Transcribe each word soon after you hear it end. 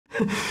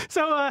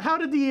So how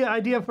did the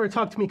idea for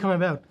Talk to Me come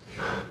about?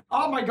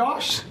 Oh my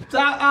gosh.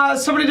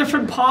 So many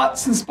different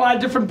parts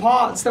inspired different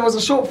parts. There was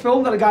a short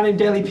film that a guy named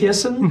Daley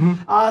Pearson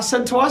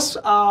sent to us,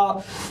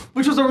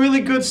 which was a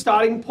really good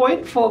starting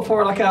point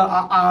for like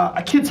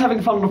a kids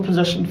having fun with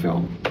possession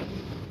film.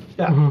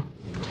 Yeah.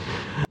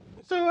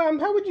 So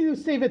how would you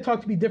say that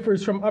Talk to Me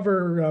differs from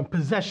other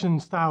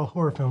possession-style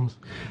horror films?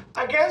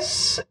 I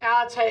guess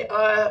our take,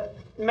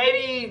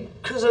 maybe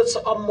because it's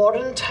a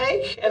modern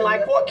take, and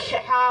like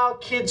how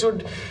kids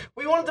would.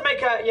 We wanted to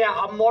make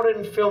a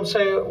modern film,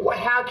 so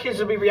how kids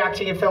would be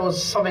reacting if there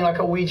was something like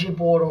a Ouija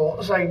board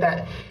or something like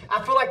that.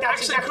 I feel like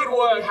that's actually could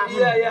work.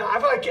 Yeah. I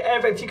feel like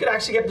if you could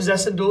actually get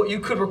possessed and do it, you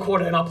could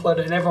record it and upload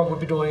it, and everyone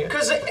would be doing it.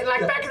 Because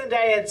back in the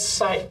day,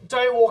 it's like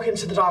don't walk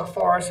into the dark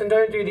forest and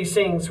don't do these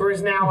things.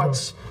 Whereas now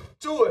it's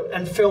do it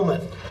and film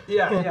it.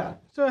 Yeah.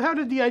 So how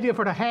did the idea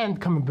for the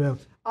hand come about?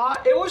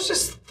 It was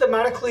just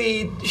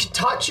thematically,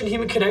 touch and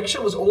human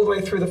connection was all the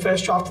way through the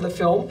first draft of the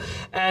film,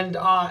 and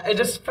it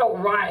just felt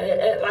right.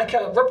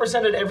 It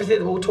represented everything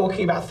that we were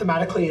talking about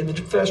thematically in the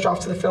first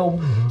draft of the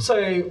film.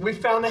 So we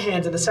found the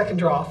hand in the second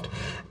draft,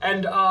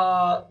 and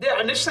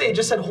initially it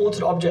just said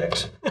haunted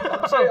object.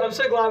 I'm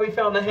so glad we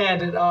found the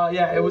hand. And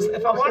it was. I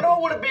wonder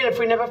what would have been if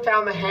we never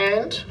found the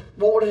hand.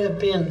 What would it have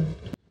been?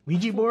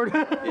 Ouija board?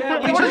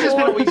 Yeah, we would have just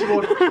been a Ouija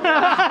board. We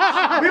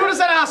would have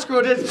said, screw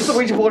it, just put a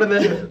Ouija board in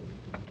there.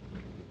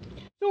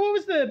 So what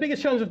was the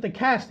biggest challenge with the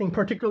casting,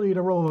 particularly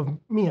the role of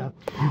Mia?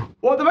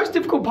 Well, the most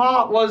difficult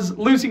part was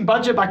losing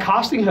budget by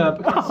casting her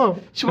because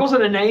she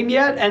wasn't a name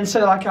yet, and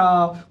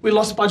so we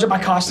lost budget by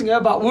casting her.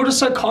 But we were just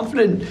so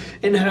confident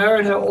in her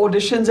and her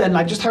auditions and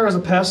just her as a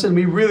person.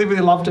 We really,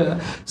 really loved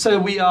her. So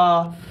we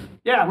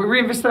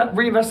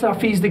reinvested our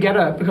fees to get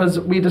her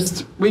because we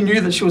knew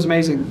that she was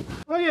amazing.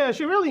 Oh yeah,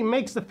 she really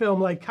makes the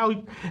film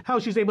how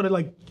she's able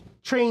to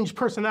change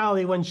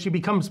personality when she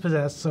becomes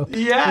possessed. So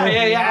yeah.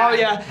 Oh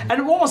yeah.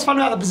 And what was fun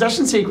about the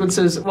possession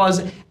sequences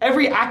was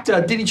every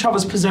actor did each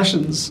other's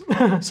possessions.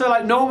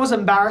 So no one was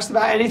embarrassed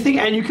about anything,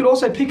 and you could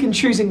also pick and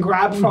choose and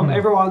grab from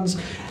everyone's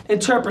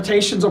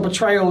interpretations or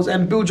portrayals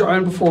and build your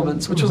own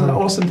performance, which was an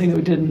awesome thing that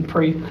we did in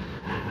pre.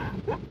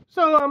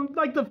 So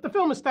the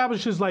film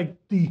establishes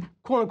the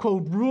quote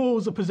unquote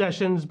rules of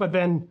possessions, but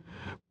then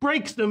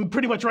breaks them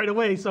pretty much right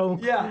away. So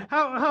yeah.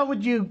 How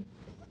would you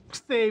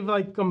say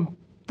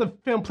the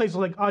film plays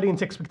with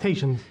audience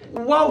expectations?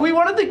 Well, we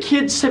wanted the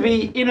kids to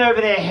be in over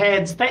their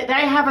heads. They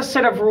have a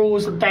set of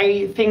rules that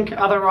they think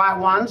are the right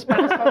ones, but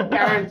it's not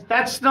guaranteed.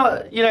 That's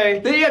not,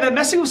 They're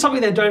messing with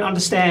something they don't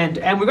understand,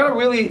 and we've got a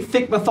really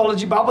thick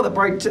mythology bubble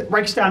that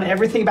breaks down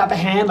everything about the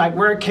hand, like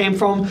where it came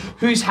from,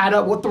 who's had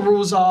it, what the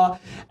rules are,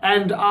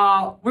 and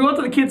we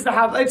wanted the kids to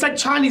have, it's like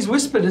Chinese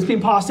whisper that's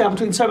been passed down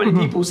between so many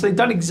people, so they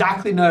don't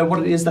exactly know what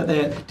it is that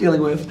they're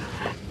dealing with.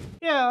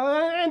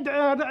 Yeah, and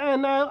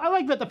I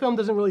like that the film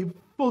doesn't really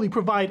fully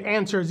provide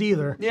answers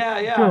either.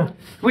 Yeah.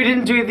 We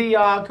didn't do the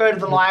go to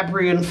the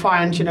library and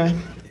find,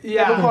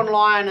 look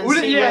online and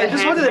see where the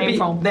hand came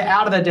from. They're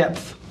out of their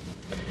depth.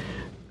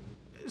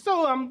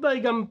 So,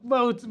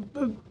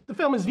 the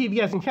film is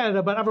VBS in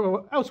Canada, but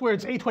elsewhere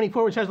it's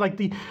A24, which has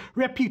the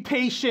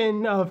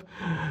reputation of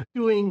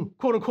doing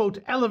quote unquote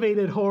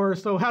elevated horror.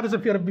 So how does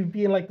it feel to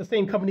be in the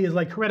same company as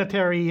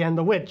Hereditary and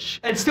The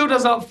Witch? It still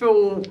does not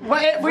feel.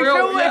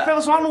 If there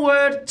was one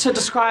word to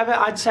describe it,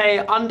 I'd say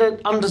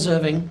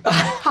undeserving.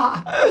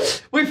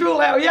 We feel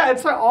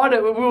it's so odd.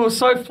 We were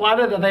so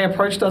flattered that they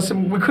approached us,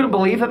 and we couldn't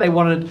believe that they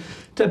wanted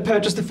to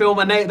purchase the film,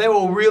 and they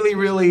were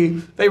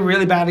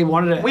really badly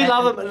wanted it. We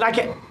love them,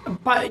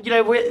 but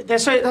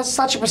that's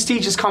such a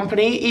prestigious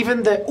company.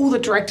 Even all the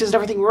directors and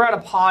everything. We were at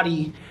a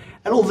party,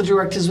 and all the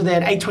directors were there,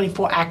 and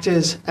A24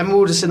 actors, and we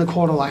were just in the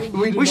corner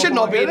we should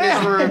not be in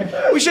this room.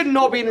 We should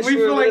not be in this room.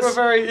 We feel like we're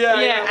very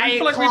A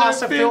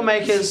class of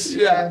filmmakers.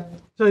 Yeah.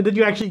 So did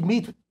you actually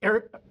meet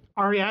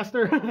Ari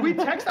Aster? We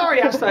text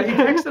Ari Aster. He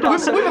texted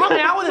us. We've hung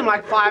out with him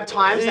 5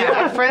 times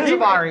now. We're friends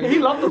of Ari. He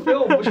loved the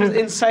film, which was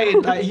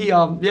insane.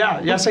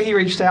 So he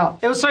reached out.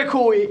 It was so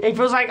cool. It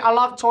feels I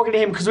love talking to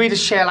him because we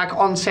just share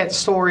on-set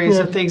stories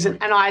and things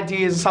and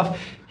ideas and stuff.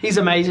 He's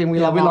amazing. We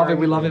love him.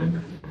 We love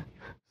him.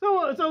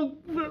 So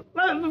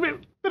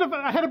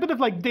I had a bit of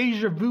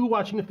deja vu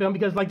watching the film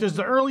because there's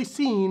the early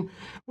scene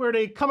where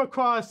they come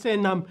across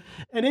an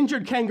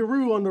injured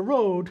kangaroo on the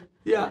road.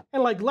 Yeah.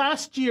 And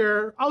last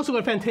year, also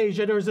at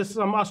Fantasia, there was this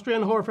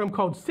Australian horror film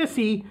called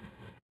Sissy,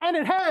 and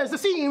it has a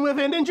scene with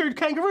an injured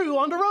kangaroo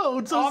on the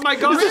road. So oh my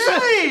God,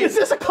 really? Is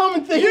this a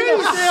common thing?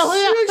 You stole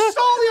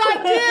the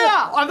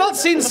idea! I've not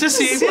seen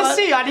Sissy.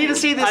 Sissy, I need to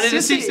see this. I need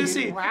to see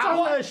Sissy.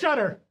 Wow. It's on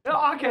Shudder.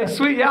 Oh, okay,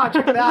 sweet. Yeah, I'll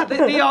check it out.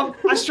 The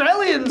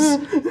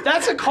Australians,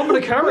 that's a common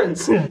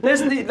occurrence.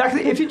 There's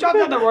if you drive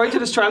down the road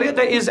in Australia,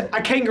 there is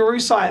a kangaroo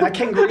sign.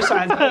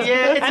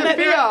 Yeah, it's a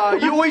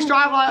fear. You always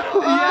drive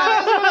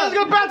let's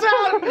go back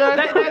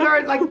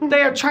out.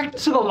 They're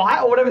attracted to the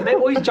light or whatever. They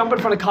always jump in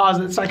front of cars,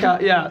 and it's I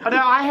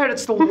know. I heard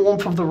it's the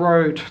warmth of the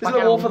road. It's the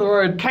warmth of the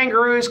road.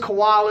 Kangaroos,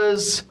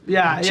 koalas,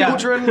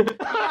 children. They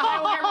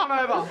all get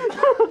run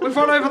over. We've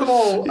run over them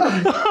all.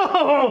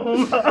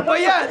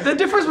 But yeah, the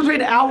difference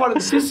between our one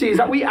and Sissy is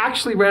that we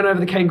actually ran over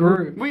the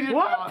kangaroo. We did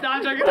What? No,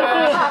 I'm joking.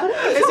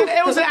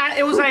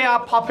 It was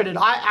puppeted.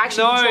 I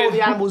actually controlled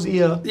the animal's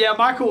ear. Yeah,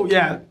 Michael,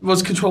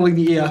 was controlling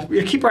the ear.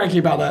 Yeah, keep ranking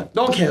about that.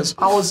 No one cares.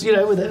 I was,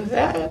 with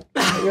the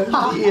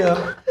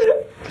ear.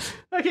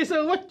 Okay,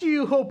 so what do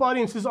you hope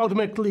audiences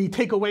ultimately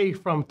take away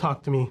from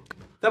Talk to Me?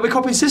 That we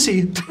copy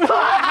Sissy.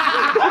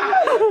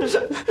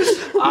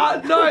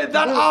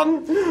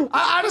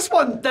 I just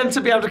want them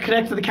to be able to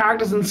connect to the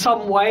characters in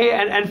some way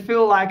and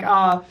feel like,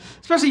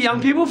 especially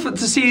young people, to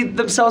see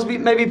themselves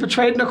maybe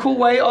portrayed in a cool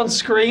way on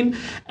screen.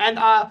 And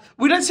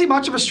we don't see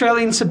much of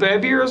Australian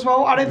suburbia as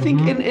well, I don't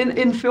think,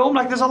 in film.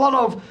 Like, there's a lot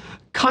of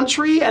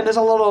country and there's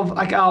a lot of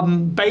like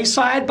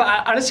Bayside, but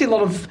I don't see a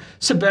lot of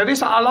suburbia,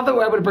 so I love that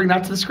we're able to bring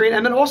that to the screen.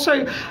 And then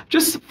also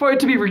just for it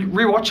to be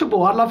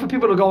rewatchable, I'd love for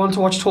people to go on to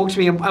watch Talk to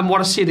Me and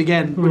want to see it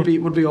again.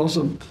 Would be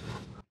awesome.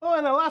 Oh,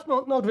 and a last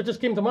note that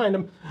just came to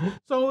mind.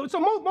 So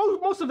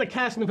most of the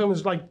cast in the film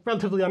is like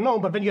relatively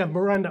unknown, but then you have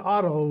Miranda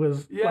Otto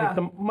as like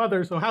the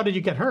mother. So how did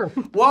you get her?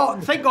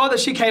 Well, thank God that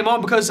she came on,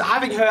 because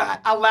having her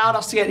allowed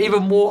us to get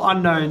even more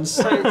unknowns.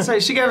 So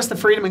she gave us the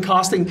freedom in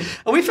casting,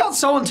 and we felt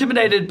so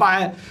intimidated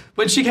by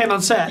when she came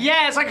on set.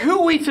 Yeah, it's like, who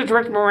are we to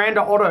direct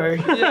Miranda Otto?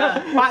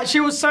 Yeah, but she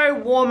was so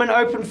warm and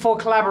open for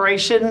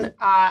collaboration,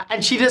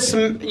 and she just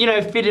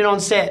fit in on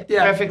set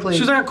perfectly.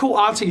 She was like a cool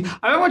auntie.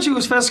 I remember when she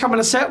was first coming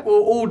to set, we were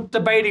all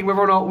debating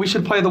whether or not we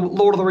should play the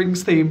Lord of the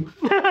Rings theme.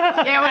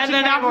 And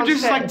then our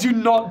producer's like, do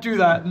not do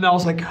that. And I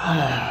was like,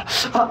 I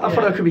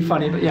thought it could be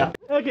funny, but yeah.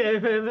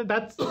 Okay,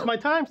 that's my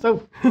time.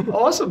 So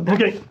awesome.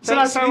 Okay, So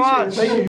nice to meet you. Thank you.